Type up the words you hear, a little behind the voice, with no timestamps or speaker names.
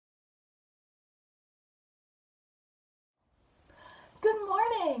Good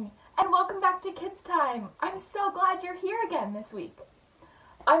morning, and welcome back to Kids Time. I'm so glad you're here again this week.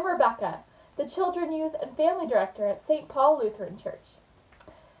 I'm Rebekah, the Children, Youth, and Family Director at St. Paul Lutheran Church.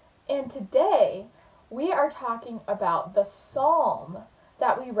 And today, we are talking about the psalm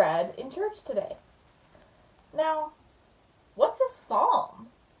that we read in church today. Now, what's a psalm,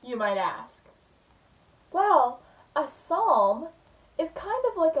 you might ask? Well, a psalm is kind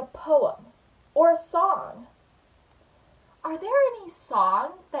of like a poem or a song. Are there any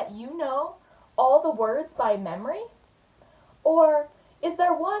songs that you know all the words by memory? Or is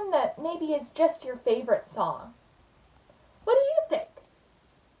there one that maybe is just your favorite song? What do you think?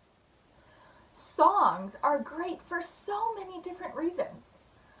 Songs are great for so many different reasons.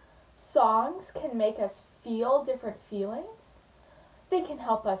 Songs can make us feel different feelings. They can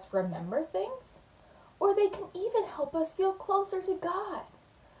help us remember things. Or they can even help us feel closer to God.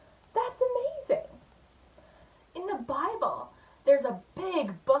 That's amazing. In the Bible, there's a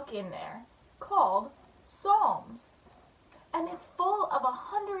big book in there called Psalms, and it's full of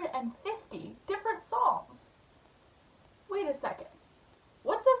 150 different psalms. Wait a second,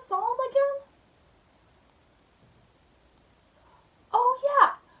 what's a psalm again? Oh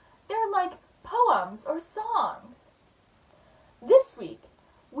yeah, they're like poems or songs. This week,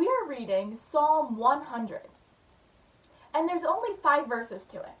 we are reading Psalm 100, and there's only 5 verses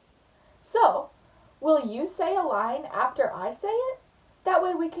to it. So, will you say a line after I say it? That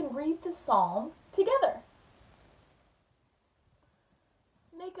way we can read the psalm together.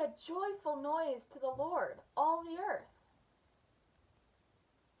 Make a joyful noise to the Lord, all the earth.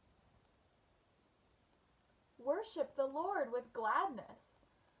 Worship the Lord with gladness.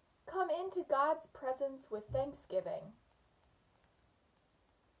 Come into God's presence with thanksgiving.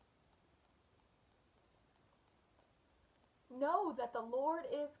 Know that the Lord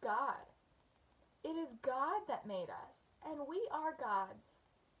is God. It is God that made us, and we are God's.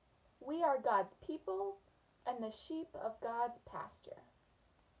 We are God's people and the sheep of God's pasture.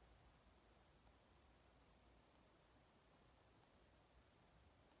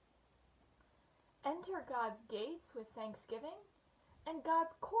 Enter God's gates with thanksgiving and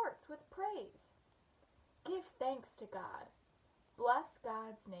God's courts with praise. Give thanks to God. Bless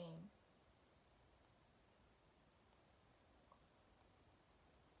God's name.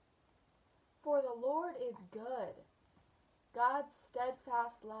 For the Lord is good. God's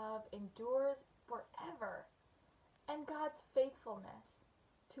steadfast love endures forever, and God's faithfulness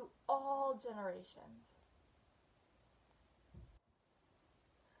to all generations.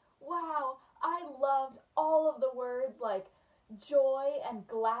 Wow, I loved all of the words like joy and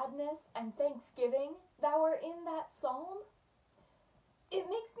gladness and thanksgiving that were in that psalm. It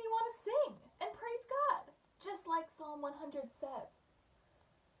makes me want to sing and praise God, just like Psalm 100 says.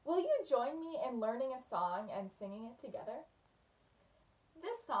 Will you join me in learning a song and singing it together?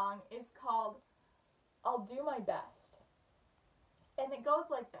 This song is called I'll Do My Best. And it goes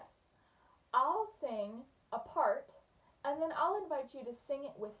like this. I'll sing a part, and then I'll invite you to sing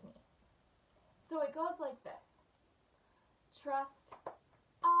it with me. So it goes like this. Trust,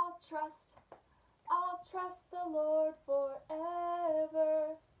 I'll trust the Lord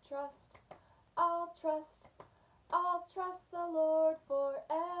forever. Trust, I'll trust the Lord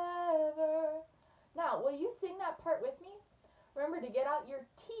forever. Now, will you sing that part with me? Remember to get out your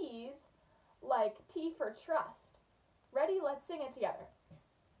T's, like T for trust. Ready? Let's sing it together.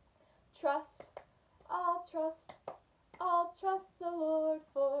 Trust, I'll trust the Lord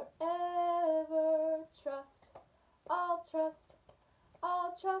forever. Trust, I'll trust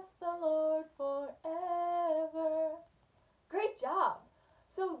the Lord forever. Great job.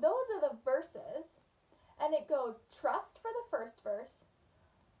 So those are the verses. And it goes trust for the first verse,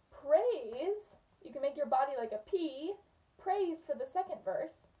 praise, you can make your body like a P, praise for the second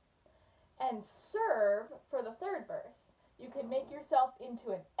verse, and serve for the third verse. You can make yourself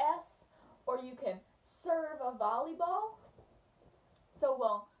into an S, or you can serve a volleyball. So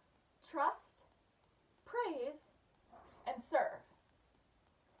we'll trust, praise, and serve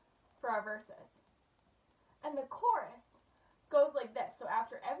for our verses. And the chorus goes like this. So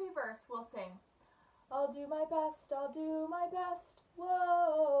after every verse, we'll sing, I'll do my best, I'll do my best,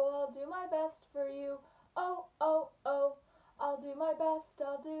 whoa, I'll do my best for you, oh, oh, oh, I'll do my best,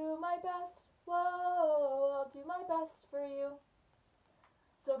 I'll do my best, whoa, I'll do my best for you.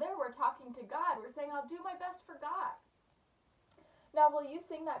 So there we're talking to God, we're saying I'll do my best for God. Now will you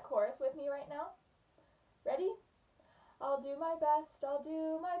sing that chorus with me right now? Ready? I'll do my best, I'll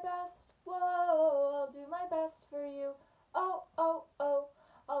do my best, whoa, I'll do my best for you, oh, oh, oh.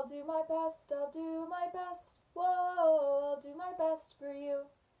 I'll do my best, I'll do my best, whoa, I'll do my best for you.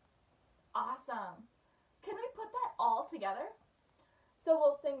 Awesome. Can we put that all together? So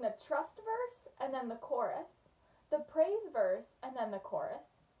we'll sing the trust verse and then the chorus, the praise verse and then the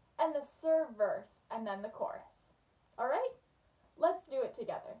chorus, and the serve verse and then the chorus. All right? Let's do it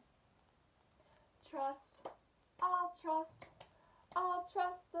together. Trust, I'll trust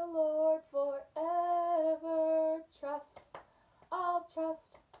the Lord forever. Trust, I'll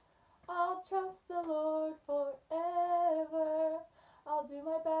trust the Lord forever. I'll do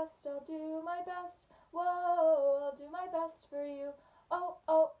my best, whoa, I'll do my best for you. Oh,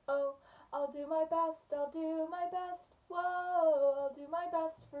 oh, oh, I'll do my best, whoa, I'll do my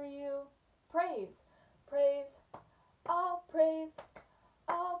best for you. Praise, praise, I'll praise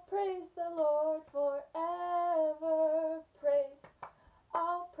the Lord forever. Praise,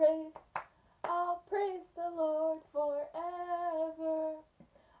 I'll praise the Lord forever.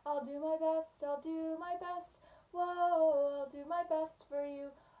 I'll do my best, whoa, I'll do my best for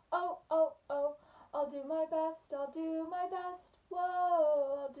you. Oh, oh, oh, I'll do my best,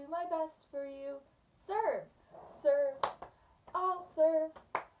 whoa, I'll do my best for you. Serve, serve, I'll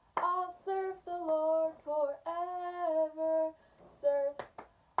serve the Lord forever. Serve,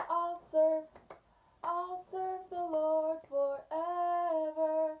 I'll serve the Lord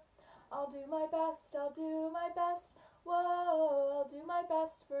forever. I'll do my best, whoa, I'll do my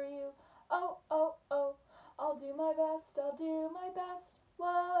best for you. Oh, oh, oh, I'll do my best,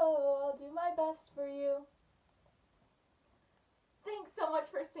 whoa, I'll do my best for you. Thanks so much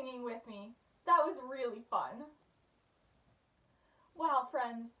for singing with me. That was really fun. Wow,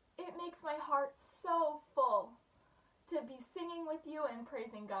 friends, it makes my heart so full to be singing with you and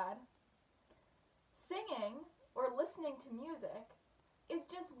praising God. Singing, or listening to music, is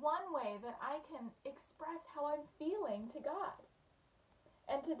just one way that I can express how I'm feeling to God.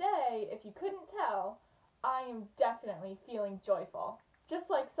 And today, if you couldn't tell, I am definitely feeling joyful, just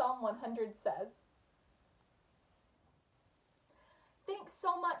like Psalm 100 says. Thanks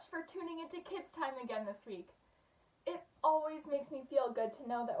so much for tuning into Kids Time again this week. It always makes me feel good to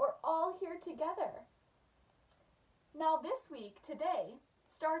know that we're all here together. Now this week, today,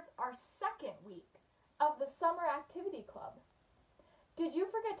 starts our second week of the Summer Activity Club. Did you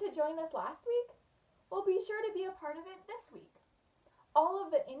forget to join us last week? Well, be sure to be a part of it this week. All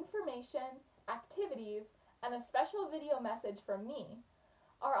of the information, activities, and a special video message from me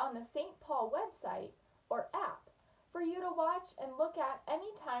are on the St. Paul website or app for you to watch and look at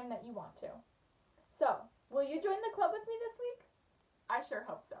any time that you want to. So, will you join the club with me this week? I sure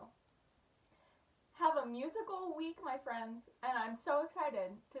hope so. Have a musical week, my friends, and I'm so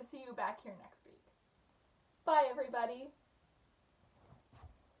excited to see you back here next week. Bye, everybody.